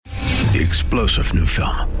The explosive new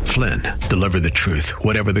film, Flynn, deliver the truth,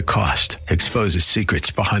 whatever the cost. Exposes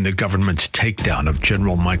secrets behind the government's takedown of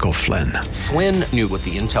General Michael Flynn. Flynn knew what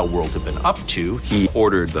the intel world had been up to. He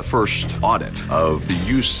ordered the first audit of the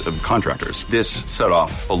use of contractors. This set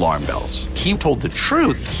off alarm bells. He told the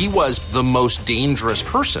truth. He was the most dangerous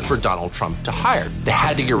person for Donald Trump to hire. They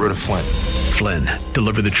had to get rid of Flynn. Flynn,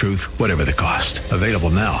 deliver the truth, whatever the cost. Available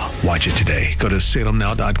now. Watch it today. Go to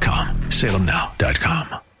salemnow.com.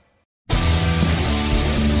 salemnow.com.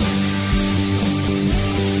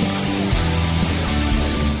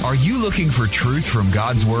 Are you looking for truth from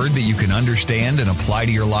God's Word that you can understand and apply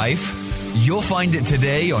to your life? You'll find it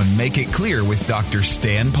today on Make It Clear with Dr.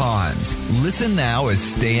 Stan Pons. Listen now as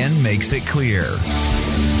Stan makes it clear.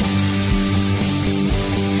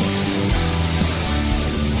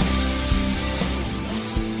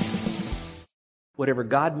 Whatever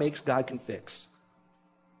God makes, God can fix.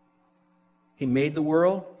 He made the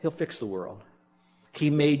world, He'll fix the world. He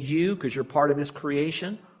made you because you're part of His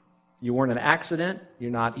creation. You weren't an accident. You're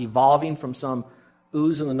not evolving from some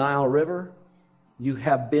ooze in the Nile River. You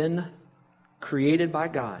have been created by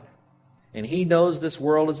God. And He knows this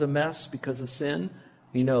world is a mess because of sin.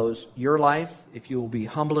 He knows your life, if you will be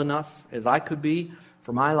humble enough, as I could be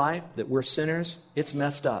for my life, that we're sinners, it's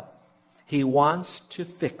messed up. He wants to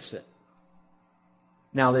fix it.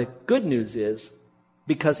 Now, the good news is,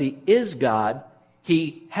 because He is God,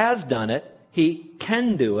 He has done it, He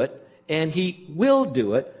can do it, and He will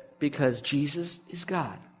do it, because Jesus is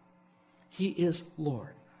God. He is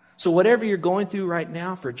Lord. So whatever you're going through right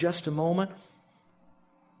now for just a moment,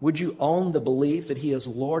 would you own the belief that He is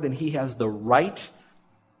Lord and He has the right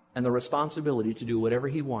and the responsibility to do whatever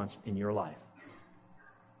He wants in your life?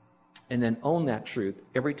 And then own that truth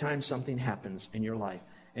every time something happens in your life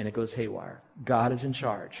and it goes haywire. God is in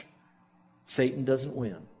charge. Satan doesn't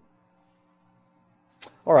win.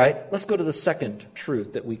 All right, let's go to the second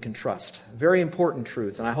truth that we can trust. Very important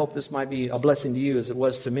truth, and I hope this might be a blessing to you as it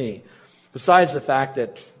was to me. Besides the fact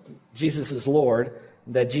that Jesus is Lord,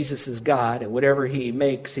 that Jesus is God, and whatever He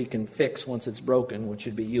makes, He can fix once it's broken, which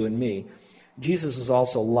would be you and me, Jesus is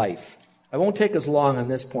also life. I won't take us long on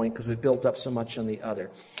this point because we've built up so much on the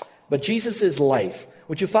other. But Jesus is life.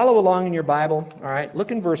 Would you follow along in your Bible? All right,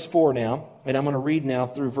 look in verse 4 now, and I'm going to read now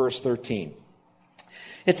through verse 13.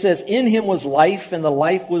 It says, in Him was life, and the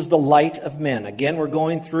life was the light of men. Again, we're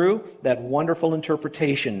going through that wonderful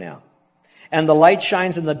interpretation now. And the light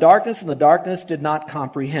shines in the darkness, and the darkness did not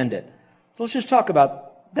comprehend it. So let's just talk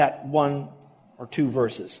about that one or two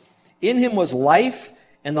verses. In Him was life,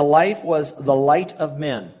 and the life was the light of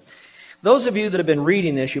men. Those of you that have been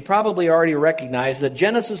reading this, you probably already recognize that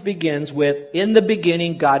Genesis begins with, in the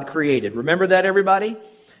beginning, God created. Remember that, everybody? Do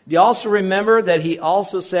you also remember that He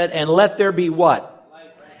also said, and let there be what?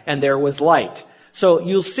 And there was light. So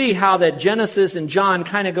you'll see how that Genesis and John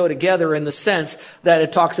kind of go together in the sense that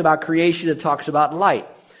it talks about creation, it talks about light.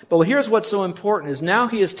 But here's what's so important is now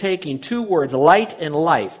He is taking two words, light and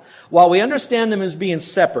life. While we understand them as being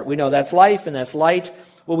separate, we know that's life and that's light.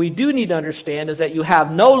 What we do need to understand is that you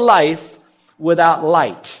have no life without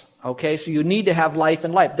light. Okay, so you need to have life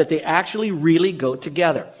and light, that they actually really go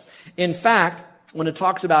together. In fact, when it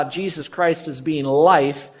talks about Jesus Christ as being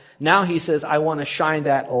life, now He says, I want to shine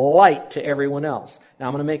that light to everyone else. Now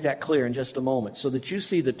I'm going to make that clear in just a moment so that you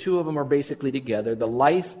see the two of them are basically together, the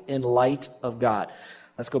life and light of God.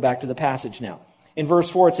 Let's go back to the passage now. In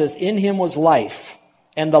verse 4 it says, in Him was life,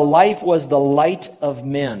 and the life was the light of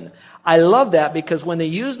men. I love that because when they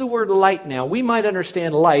use the word light now, we might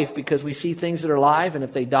understand life because we see things that are alive, and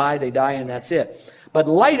if they die, and that's it. But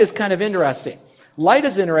light is kind of interesting. Light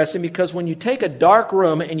is interesting because when you take a dark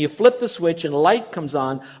room and you flip the switch and light comes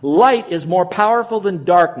on, light is more powerful than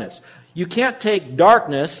darkness. You can't take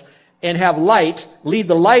darkness and have light, leave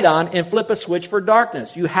the light on, and flip a switch for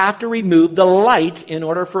darkness. You have to remove the light in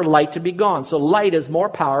order for light to be gone. So light is more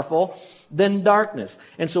powerful than darkness.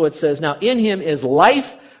 And so it says, now in Him is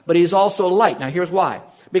life, but He's also light. Now here's why.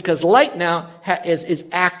 Because light now is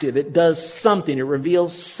active. It does something. It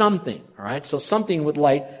reveals something. All right? So something with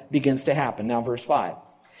light begins to happen. Now verse 5.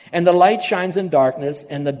 And the light shines in darkness,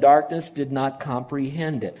 and the darkness did not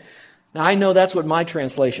comprehend it. Now I know that's what my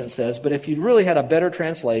translation says, but if you really had a better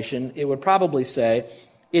translation, it would probably say,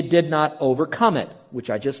 it did not overcome it, which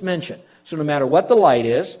I just mentioned. So no matter what the light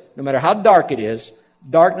is, no matter how dark it is,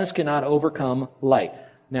 darkness cannot overcome light.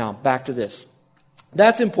 Now back to this.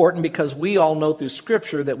 That's important because we all know through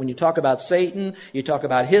Scripture that when you talk about Satan, you talk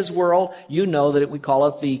about his world, you know that we call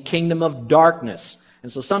it the kingdom of darkness.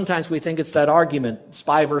 And so sometimes we think it's that argument,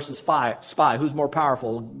 spy versus spy. Who's more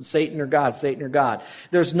powerful, Satan or God, Satan or God?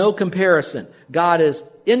 There's no comparison. God is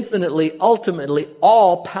infinitely, ultimately,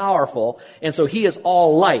 all-powerful, and so He is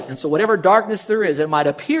all light. And so whatever darkness there is, it might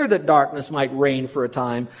appear that darkness might reign for a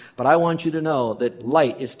time, but I want you to know that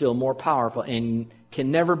light is still more powerful and can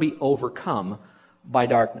never be overcome by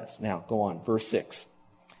darkness. Now, go on, verse 6.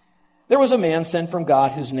 There was a man sent from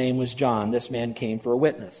God whose name was John. This man came for a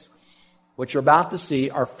witness. What you're about to see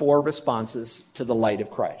are 4 responses to the light of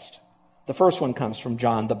Christ. The first one comes from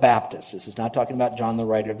John the Baptist. This is not talking about John the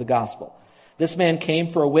writer of the gospel. This man came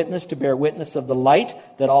for a witness to bear witness of the light,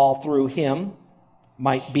 that all through him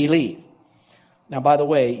might believe. Now, by the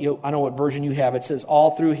way, I know what version you have. It says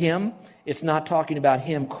all through him. It's not talking about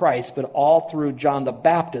him, Christ, but all through John the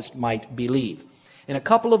Baptist might believe. In a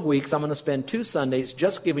couple of weeks, I'm going to spend 2 Sundays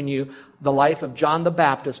just giving you the life of John the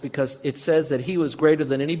Baptist, because it says that he was greater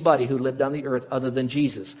than anybody who lived on the earth other than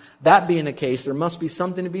Jesus. That being the case, there must be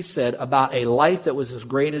something to be said about a life that was as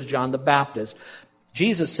great as John the Baptist.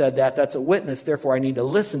 Jesus said that. That's a witness. Therefore, I need to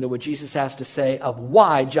listen to what Jesus has to say of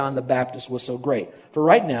why John the Baptist was so great. For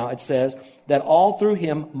right now, it says that all through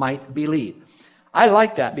him might believe. I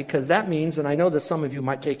like that, because that means, and I know that some of you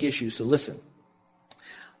might take issue, so listen.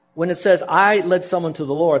 When it says, I led someone to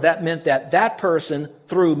the Lord, that meant that that person,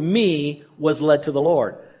 through me, was led to the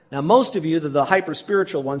Lord. Now, most of you, the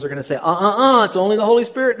hyper-spiritual ones, are going to say, it's only the Holy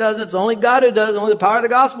Spirit does it. It's only God who does it. Only the power of the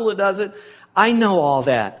gospel that does it. I know all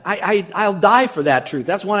that. I'll die for that truth.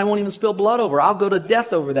 That's one I won't even spill blood over. I'll go to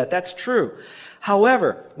death over that. That's true.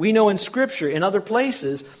 However, we know in Scripture, in other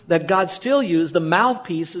places, that God still used the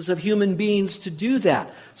mouthpieces of human beings to do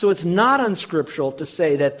that. So it's not unscriptural to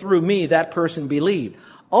say that through me, that person believed.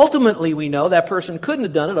 Ultimately, we know that person couldn't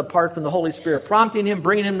have done it apart from the Holy Spirit prompting him,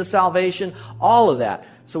 bringing him to salvation, all of that.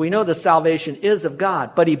 So we know that salvation is of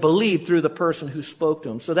God, but he believed through the person who spoke to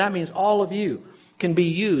him. So that means all of you can be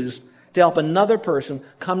used to help another person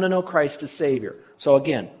come to know Christ as Savior. So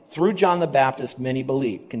again, through John the Baptist, many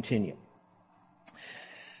believed. Continue.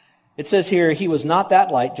 It says here, he was not that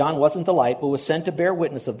light. John wasn't the light, but was sent to bear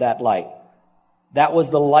witness of that light. That was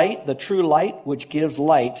the light, the true light, which gives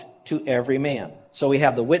light to every man. So we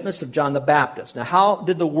have the witness of John the Baptist. Now, how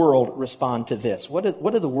did the world respond to this? What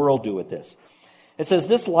did the world do with this? It says,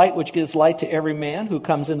 this light which gives light to every man who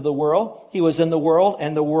comes into the world, he was in the world,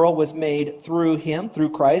 and the world was made through him, through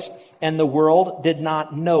Christ, and the world did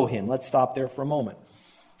not know him. Let's stop there for a moment.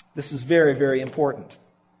 This is very, very important.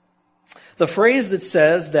 The phrase that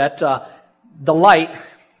says that the light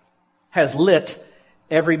has lit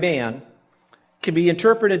every man can be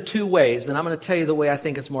interpreted 2 ways, and I'm going to tell you the way I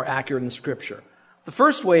think it's more accurate in Scripture. The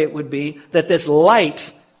first way it would be that this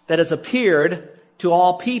light that has appeared to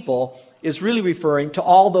all people is really referring to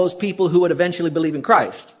all those people who would eventually believe in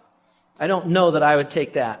Christ. I don't know that I would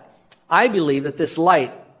take that. I believe that this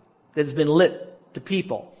light that has been lit to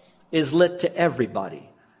people is lit to everybody.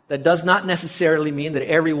 That does not necessarily mean that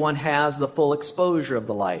everyone has the full exposure of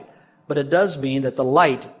the light, but it does mean that the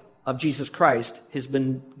light of Jesus Christ has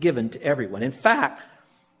been given to everyone. In fact,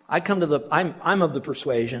 I'm of the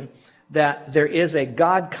persuasion that there is a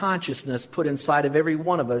God consciousness put inside of every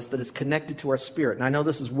one of us that is connected to our spirit. And I know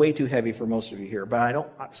this is way too heavy for most of you here,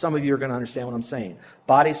 but some of you are going to understand what I'm saying.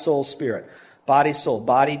 Body, soul, spirit. Body, soul.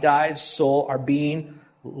 Body dies, soul, our being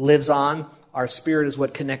lives on. Our spirit is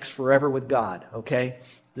what connects forever with God, okay?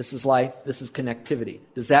 This is life. This is connectivity.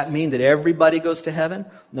 Does that mean that everybody goes to heaven?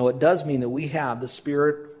 No, it does mean that we have the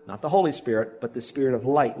Spirit, not the Holy Spirit, but the Spirit of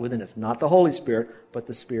light within us. Not the Holy Spirit, but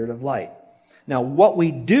the Spirit of light. Now, what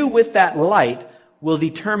we do with that light will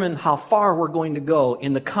determine how far we're going to go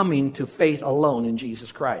in the coming to faith alone in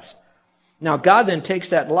Jesus Christ. Now, God then takes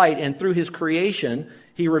that light, and through His creation,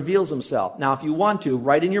 He reveals Himself. Now, if you want to,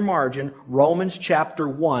 write in your margin Romans chapter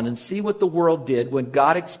 1 and see what the world did when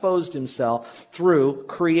God exposed Himself through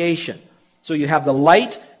creation. So you have the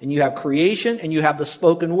light, and you have creation, and you have the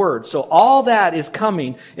spoken word. So all that is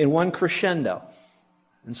coming in one crescendo.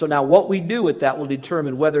 And so now what we do with that will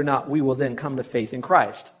determine whether or not we will then come to faith in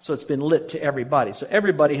Christ. So it's been lit to everybody. So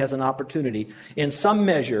everybody has an opportunity in some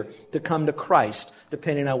measure to come to Christ,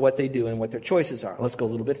 depending on what they do and what their choices are. Let's go a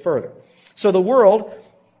little bit further. So the world,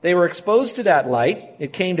 they were exposed to that light.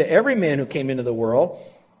 It came to every man who came into the world.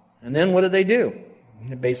 And then what did they do?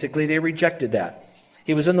 Basically, they rejected that.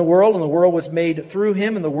 He was in the world, and the world was made through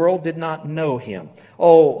Him, and the world did not know Him.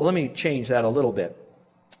 Oh, let me change that a little bit.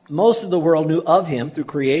 Most of the world knew of Him through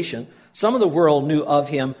creation. Some of the world knew of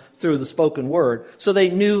Him through the spoken word. So they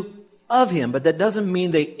knew of Him, but that doesn't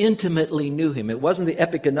mean they intimately knew Him. It wasn't the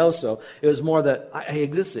epigenoso. It was more that He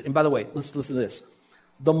existed. And by the way, let's listen to this.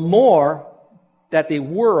 The more that the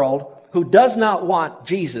world who does not want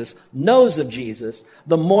Jesus knows of Jesus,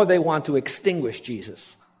 the more they want to extinguish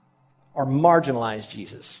Jesus or marginalize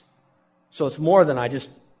Jesus. So it's more than I just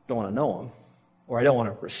don't want to know him or I don't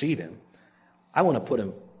want to receive him. I want to put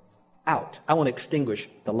him out. I want to extinguish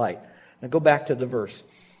the light. Now go back to the verse.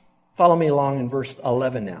 Follow me along in verse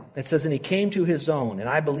 11 now. It says, and he came to his own, and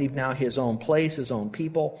I believe now his own place, his own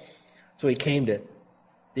people. So he came to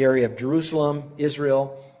the area of Jerusalem,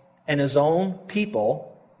 Israel, and his own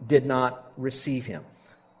people did not receive him.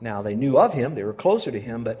 Now they knew of him, they were closer to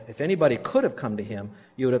him, but if anybody could have come to him,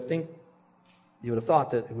 you would have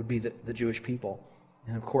thought that it would be the Jewish people.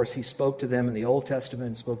 And of course he spoke to them in the Old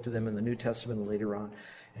Testament, spoke to them in the New Testament later on,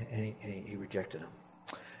 and he rejected them.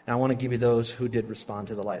 Now I want to give you those who did respond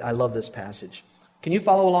to the light. I love this passage. Can you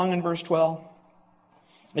follow along in verse 12?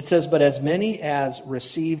 It says, but as many as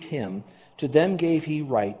received him, to them gave he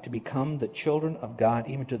right to become the children of God,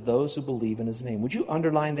 even to those who believe in his name. Would you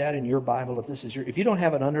underline that in your Bible if you don't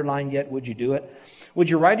have it underlined yet, would you do it? Would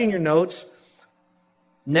you write in your notes,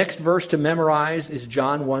 next verse to memorize is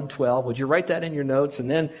John 1:12. Would you write that in your notes? And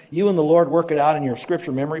then you and the Lord work it out in your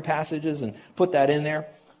scripture memory passages and put that in there.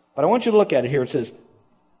 But I want you to look at it here. It says,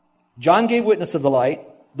 John gave witness of the light.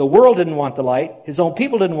 The world didn't want the light. His own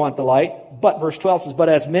people didn't want the light. But verse 12 says, but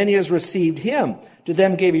as many as received him, to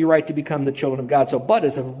them gave he right to become the children of God. So but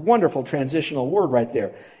is a wonderful transitional word right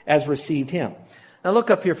there, as received him. Now look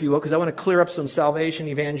up here if you will, because I want to clear up some salvation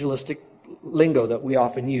evangelistic lingo that we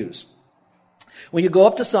often use. When you go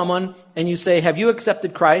up to someone and you say, have you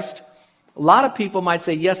accepted Christ? A lot of people might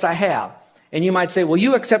say, yes, I have. And you might say, well,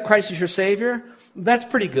 you accept Christ as your Savior? That's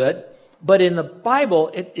pretty good. But in the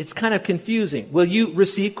Bible, it's kind of confusing. Will you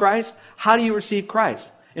receive Christ? How do you receive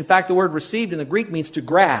Christ? In fact, the word received in the Greek means to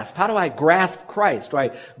grasp. How do I grasp Christ? Do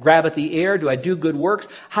I grab at the air? Do I do good works?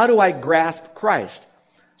 How do I grasp Christ?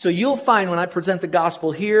 So you'll find when I present the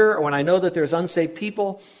gospel here, or when I know that there's unsaved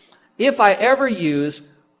people, if I ever use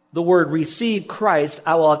the word receive Christ,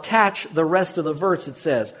 I will attach the rest of the verse. It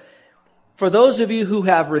says, for those of you who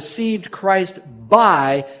have received Christ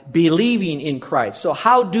by believing in Christ. So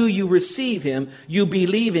how do you receive him? You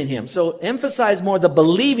believe in him. So emphasize more the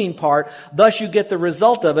believing part. Thus you get the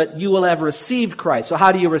result of it. You will have received Christ. So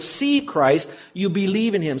how do you receive Christ? You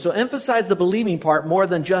believe in him. So emphasize the believing part more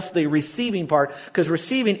than just the receiving part, because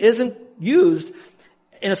receiving isn't used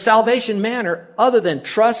in a salvation manner other than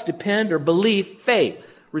trust, depend, or belief, faith.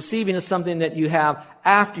 Receiving is something that you have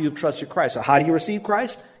after you've trusted Christ. So how do you receive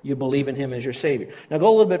Christ? You believe in him as your Savior. Now go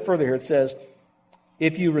a little bit further here. It says,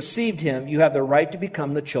 if you received him, you have the right to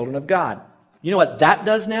become the children of God. You know what that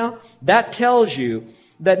does now? That tells you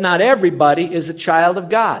that not everybody is a child of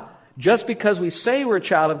God. Just because we say we're a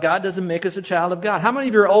child of God doesn't make us a child of God. How many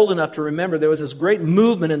of you are old enough to remember there was this great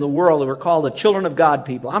movement in the world that were called the Children of God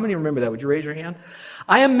people? How many remember that? Would you raise your hand?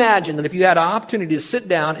 I imagine that if you had an opportunity to sit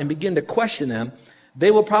down and begin to question them, they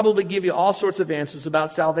will probably give you all sorts of answers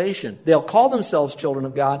about salvation. They'll call themselves children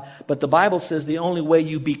of God, but the Bible says the only way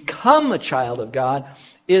you become a child of God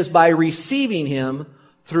is by receiving him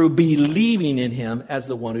through believing in him as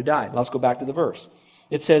the one who died. Let's go back to the verse.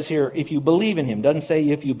 It says here, if you believe in him. It doesn't say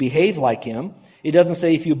if you behave like him. It doesn't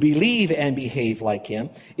say if you believe and behave like him.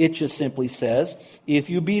 It just simply says, if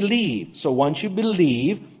you believe. So once you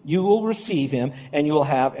believe, you will receive him and you will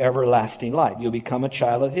have everlasting life. You'll become a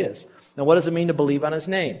child of his. Now, what does it mean to believe on his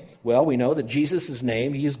name? Well, we know that Jesus'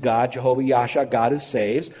 name, he is God, Jehovah Yahshua, God who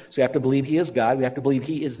saves. So you have to believe he is God. We have to believe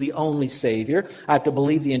he is the only Savior. I have to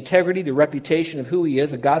believe the integrity, the reputation of who he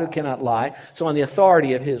is, a God who cannot lie. So on the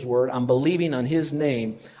authority of his word, I'm believing on his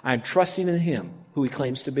name. I'm trusting in him, who he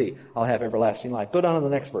claims to be. I'll have everlasting life. Go down to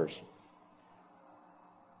the next verse.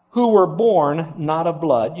 Who were born not of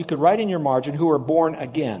blood. You could write in your margin, who were born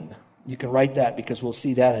again. You can write that because we'll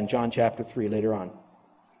see that in John chapter 3 later on.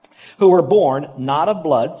 Who were born not of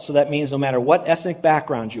blood, so that means no matter what ethnic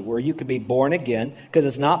background you were, you could be born again, because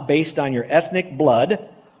it's not based on your ethnic blood,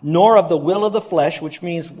 nor of the will of the flesh, which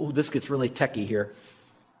means, this gets really techie here.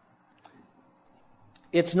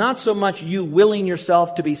 It's not so much you willing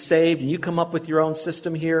yourself to be saved, and you come up with your own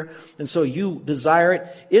system here, and so you desire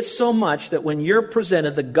it. It's so much that when you're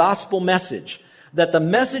presented the gospel message, that the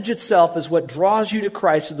message itself is what draws you to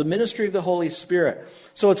Christ through the ministry of the Holy Spirit.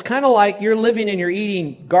 So it's kind of like you're living and you're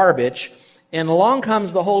eating garbage, and along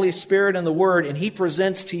comes the Holy Spirit and the Word, and he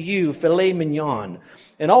presents to you filet mignon.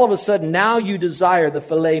 And all of a sudden, now you desire the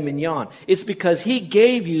filet mignon. It's because he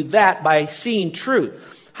gave you that by seeing truth.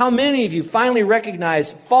 How many of you finally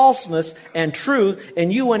recognized falseness and truth,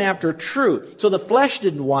 and you went after truth? So the flesh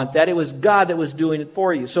didn't want that. It was God that was doing it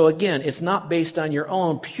for you. So again, it's not based on your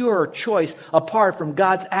own pure choice apart from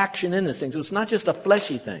God's action in this thing. So it's not just a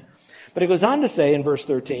fleshy thing. But it goes on to say in verse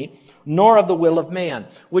 13, nor of the will of man,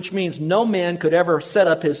 which means no man could ever set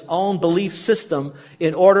up his own belief system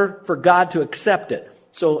in order for God to accept it.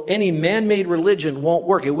 So any man-made religion won't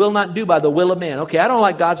work. It will not do by the will of man. Okay, I don't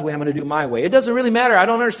like God's way, I'm going to do my way. It doesn't really matter. I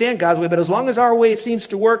don't understand God's way, but as long as our way seems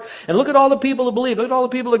to work, and look at all the people who believe, look at all the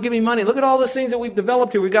people who are giving money, look at all the things that we've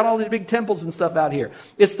developed here. We've got all these big temples and stuff out here.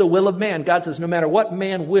 It's the will of man. God says no matter what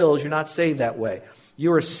man wills, you're not saved that way.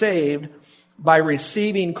 You are saved by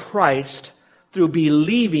receiving Christ through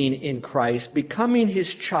believing in Christ, becoming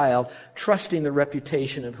His child, trusting the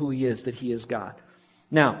reputation of who He is, that He is God.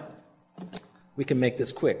 Now, we can make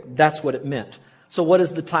this quick. That's what it meant. So what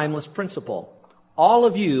is the timeless principle? All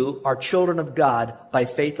of you are children of God by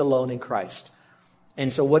faith alone in Christ.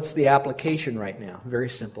 And so what's the application right now? Very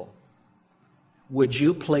simple. Would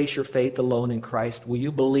you place your faith alone in Christ? Will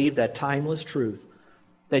you believe that timeless truth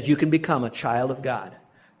that you can become a child of God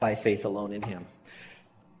by faith alone in Him?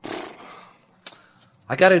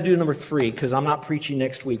 I got to do number 3 because I'm not preaching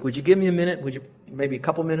next week. Would you give me a minute? Would you maybe a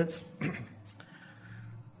couple minutes?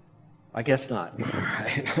 I guess not. All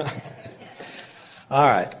right. All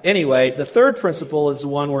right. Anyway, the third principle is the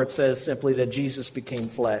one where it says simply that Jesus became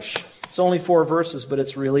flesh. It's only 4 verses, but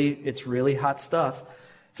it's really hot stuff.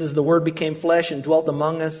 It says the Word became flesh and dwelt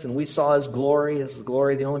among us, and we saw His glory as the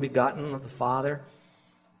glory of the only begotten of the Father.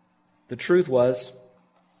 The truth was,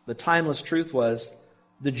 the timeless truth was,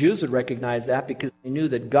 the Jews would recognize that because they knew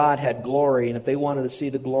that God had glory, and if they wanted to see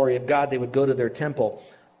the glory of God, they would go to their temple.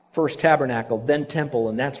 First tabernacle, then temple,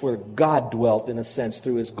 and that's where God dwelt, in a sense,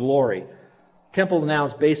 through His glory. Temple now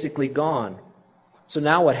is basically gone. So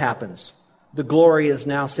now what happens? The glory is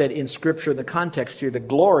now said in Scripture, the context here, the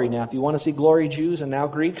glory now. If you want to see glory, Jews and now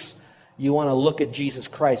Greeks, you want to look at Jesus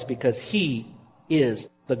Christ because He is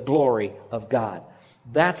the glory of God.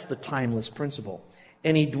 That's the timeless principle.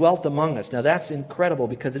 And He dwelt among us. Now that's incredible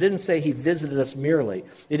because it didn't say He visited us merely.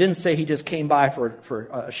 It didn't say He just came by for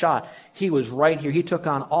a shot. He was right here. He took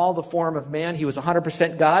on all the form of man. He was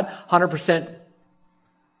 100% God, 100%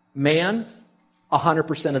 man,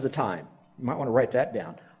 100% of the time. You might want to write that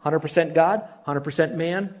down. 100% God, 100%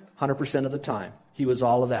 man, 100% of the time. He was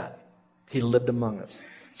all of that. He lived among us.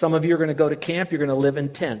 Some of you are going to go to camp. You're going to live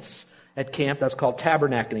in tents. At camp, that's called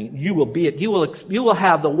tabernacling. You will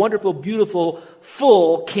have the wonderful, beautiful,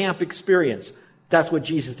 full camp experience. That's what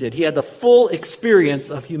Jesus did. He had the full experience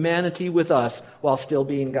of humanity with us while still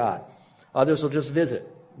being God. Others will just visit.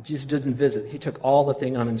 Jesus didn't visit. He took all the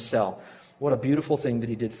thing on Himself. What a beautiful thing that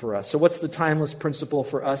He did for us. So what's the timeless principle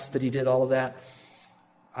for us that He did all of that?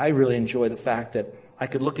 I really enjoy the fact that I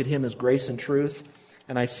could look at Him as grace and truth,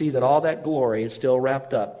 and I see that all that glory is still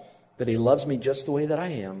wrapped up, that He loves me just the way that I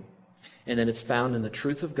am, and then it's found in the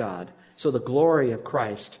truth of God. So the glory of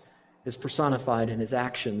Christ is personified in His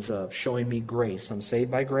actions of showing me grace. I'm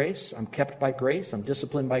saved by grace. I'm kept by grace. I'm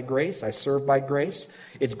disciplined by grace. I serve by grace.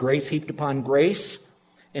 It's grace heaped upon grace,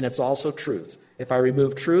 and it's also truth. If I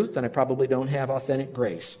remove truth, then I probably don't have authentic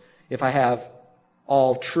grace. If I have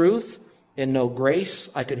all truth and no grace,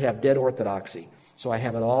 I could have dead orthodoxy. So I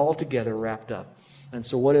have it all together wrapped up. And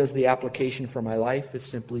so what is the application for my life? It's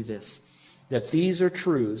simply this. That these are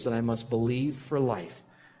truths that I must believe for life.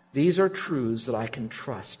 These are truths that I can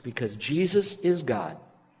trust because Jesus is God.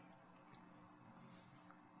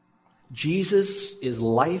 Jesus is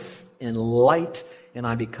life and light, and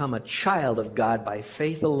I become a child of God by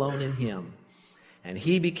faith alone in Him. And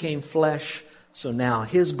He became flesh, so now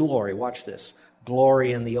His glory, watch this,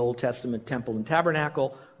 glory in the Old Testament temple and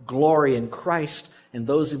tabernacle, glory in Christ, and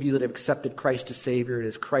those of you that have accepted Christ as Savior, it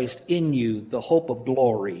is Christ in you, the hope of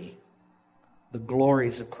glory. The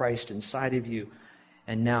glories of Christ inside of you.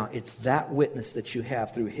 And now it's that witness that you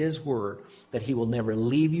have through His Word that He will never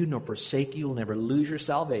leave you nor forsake you, will never lose your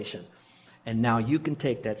salvation. And now you can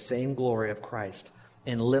take that same glory of Christ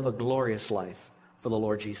and live a glorious life for the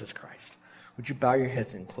Lord Jesus Christ. Would you bow your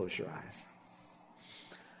heads and close your eyes?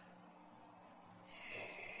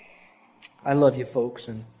 I love you folks,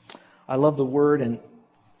 and I love the Word, and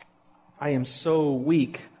I am so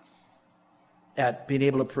weak at being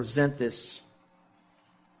able to present this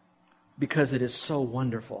because it is so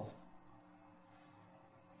wonderful.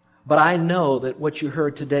 But I know that what you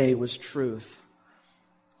heard today was truth.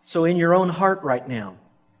 So in your own heart right now,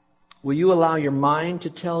 will you allow your mind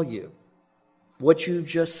to tell you what you've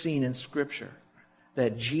just seen in Scripture,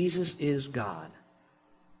 that Jesus is God.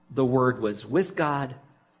 The Word was with God,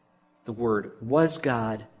 the Word was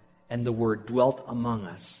God, and the Word dwelt among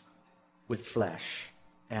us with flesh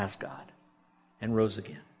as God and rose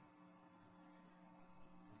again.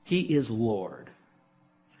 He is Lord.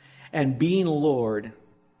 And being Lord,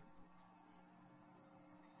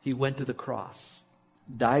 He went to the cross,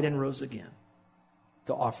 died and rose again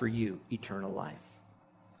to offer you eternal life.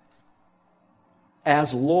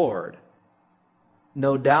 As Lord,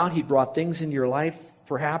 no doubt He brought things into your life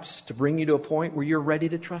perhaps to bring you to a point where you're ready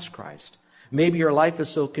to trust Christ. Maybe your life is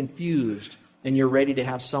so confused and you're ready to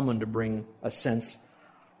have someone to bring a sense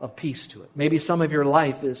of peace to it. Maybe some of your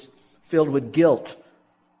life is filled with guilt.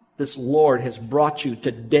 This Lord has brought you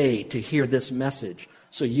today to hear this message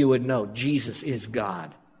so you would know Jesus is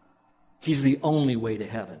God. He's the only way to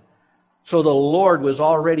heaven. So the Lord was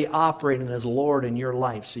already operating as Lord in your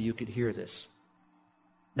life so you could hear this.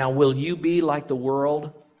 Now, will you be like the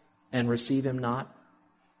world and receive Him not?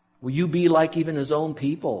 Will you be like even His own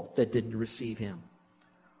people that didn't receive Him?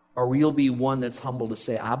 Or will you be one that's humble to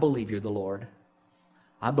say, I believe you're the Lord.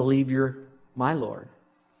 I believe you're my Lord.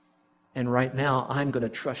 And right now, I'm going to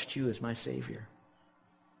trust you as my Savior.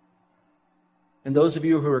 And those of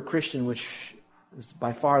you who are Christian, which is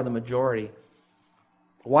by far the majority,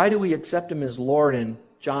 why do we accept Him as Lord in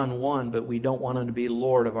John 1, but we don't want Him to be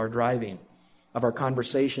Lord of our driving, of our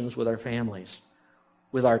conversations with our families,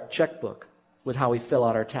 with our checkbook, with how we fill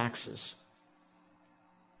out our taxes?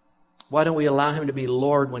 Why don't we allow Him to be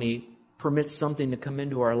Lord when He permits something to come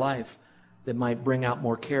into our life that might bring out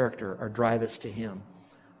more character or drive us to Him?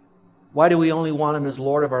 Why do we only want Him as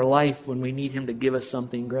Lord of our life when we need Him to give us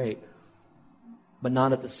something great, but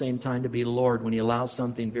not at the same time to be Lord when He allows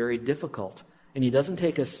something very difficult? And He doesn't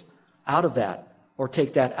take us out of that or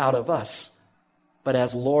take that out of us, but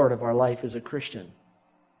as Lord of our life as a Christian,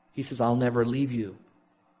 He says, I'll never leave you,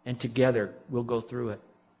 and together we'll go through it.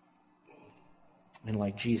 And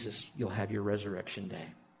like Jesus, you'll have your resurrection day.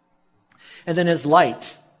 And then as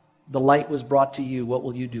light, the light was brought to you. What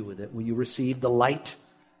will you do with it? Will you receive the light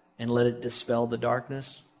and let it dispel the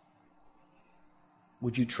darkness?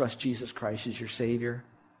 Would you trust Jesus Christ as your Savior?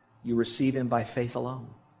 You receive Him by faith alone.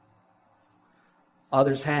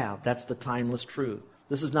 Others have. That's the timeless truth.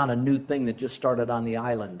 This is not a new thing that just started on the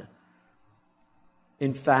island.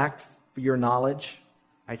 In fact, for your knowledge,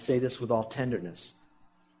 I say this with all tenderness,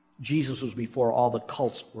 Jesus was before all the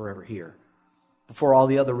cults were ever here, before all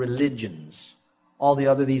the other religions, all the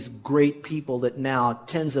other these great people that now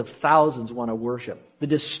tens of thousands want to worship. The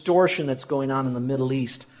distortion that's going on in the Middle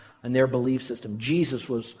East and their belief system. Jesus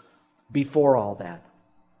was before all that.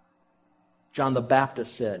 John the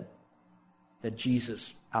Baptist said that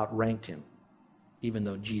Jesus outranked him, even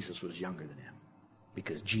though Jesus was younger than him,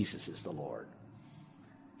 because Jesus is the Lord.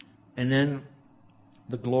 And then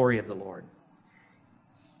the glory of the Lord.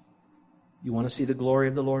 You want to see the glory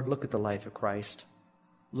of the Lord? Look at the life of Christ.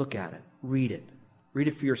 Look at it. Read it. Read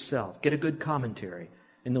it for yourself. Get a good commentary.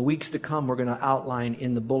 In the weeks to come, we're going to outline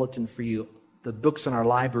in the bulletin for you the books in our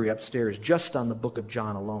library upstairs, just on the book of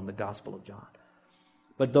John alone, the Gospel of John.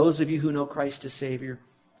 But those of you who know Christ as Savior,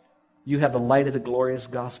 you have the light of the glorious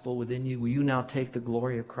gospel within you. Will you now take the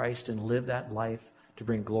glory of Christ and live that life to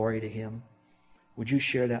bring glory to Him? Would you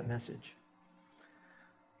share that message?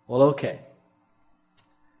 Well, okay.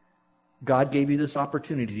 God gave you this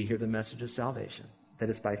opportunity to hear the message of salvation,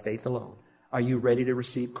 that is by faith alone. Are you ready to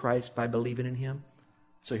receive Christ by believing in Him?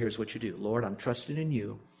 So here's what you do. Lord, I'm trusting in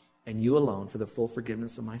you and you alone for the full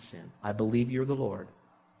forgiveness of my sin. I believe you're the Lord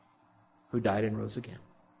who died and rose again.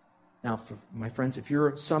 Now, for my friends, if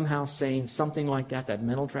you're somehow saying something like that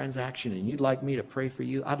mental transaction, and you'd like me to pray for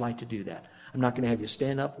you, I'd like to do that. I'm not going to have you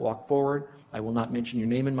stand up, walk forward. I will not mention your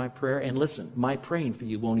name in my prayer. And listen, my praying for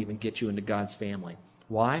you won't even get you into God's family.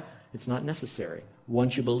 Why? It's not necessary.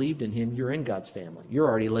 Once you believed in Him, you're in God's family. You're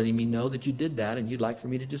already letting me know that you did that and you'd like for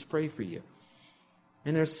me to just pray for you.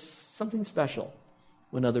 And there's something special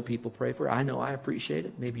when other people pray for you. I know I appreciate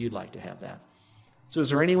it. Maybe you'd like to have that. So is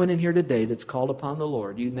there anyone in here today that's called upon the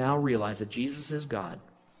Lord? You now realize that Jesus is God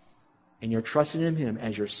and you're trusting in Him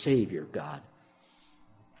as your Savior, God,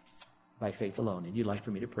 by faith alone. And you'd like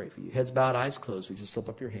for me to pray for you. Heads bowed, eyes closed. Would you slip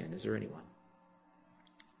up your hand? Is there anyone?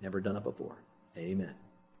 Never done it before. Amen.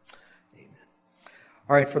 Amen.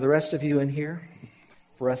 All right, for the rest of you in here,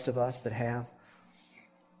 for the rest of us that have,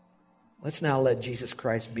 let's now let Jesus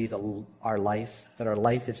Christ be our life, that our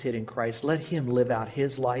life is hid in Christ. Let Him live out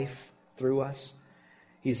His life through us.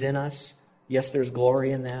 He's in us. Yes, there's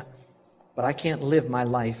glory in that. But I can't live my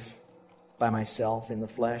life by myself in the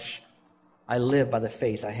flesh. I live by the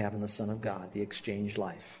faith I have in the Son of God, the exchanged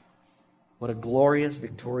life. What a glorious,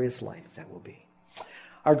 victorious life that will be.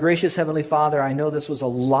 Our gracious Heavenly Father, I know this was a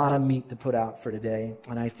lot of meat to put out for today,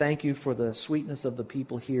 and I thank you for the sweetness of the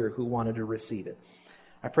people here who wanted to receive it.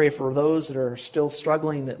 I pray for those that are still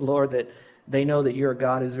struggling, that, Lord, that they know that you're a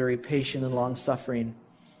God who's very patient and long-suffering,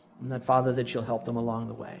 and that, Father, that you'll help them along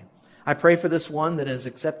the way. I pray for this one that has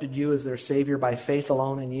accepted you as their Savior by faith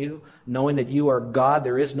alone in you, knowing that you are God,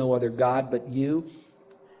 there is no other God but you.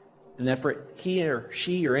 And that for he or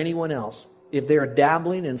she or anyone else, if they're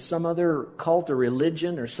dabbling in some other cult or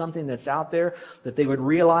religion or something that's out there, that they would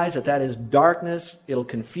realize that that is darkness. It'll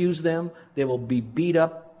confuse them. They will be beat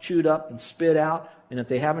up, chewed up, and spit out. And if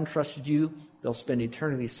they haven't trusted you, they'll spend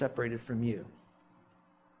eternity separated from you.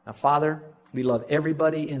 Now, Father, we love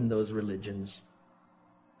everybody in those religions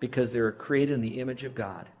because they're created in the image of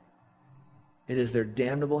God. It is their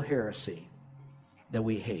damnable heresy that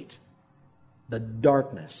we hate, the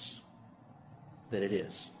darkness that it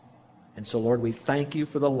is. And so, Lord, we thank you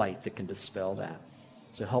for the light that can dispel that.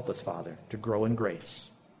 So help us, Father, to grow in grace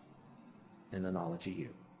and the knowledge of you.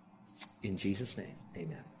 In Jesus' name,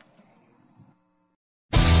 amen.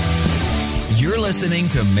 You're listening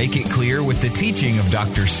to Make It Clear with the teaching of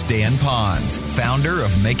Dr. Stan Ponz, founder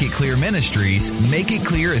of Make It Clear Ministries. Make It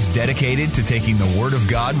Clear is dedicated to taking the Word of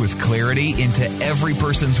God with clarity into every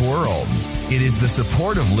person's world. It is the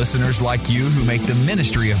support of listeners like you who make the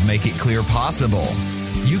ministry of Make It Clear possible.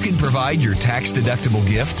 You can provide your tax-deductible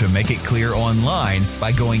gift to Make It Clear online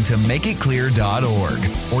by going to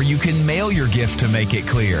makeitclear.org, or you can mail your gift to Make It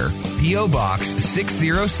Clear, P.O. Box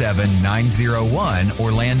 607901,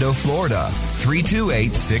 Orlando, Florida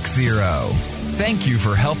 32860. Thank you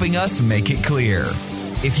for helping us make it clear.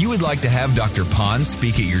 If you would like to have Dr. Ponz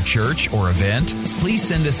speak at your church or event, please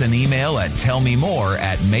send us an email at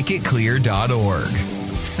tellmemore@makeitclear.org.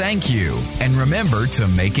 Thank you, and remember to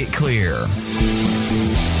make it clear.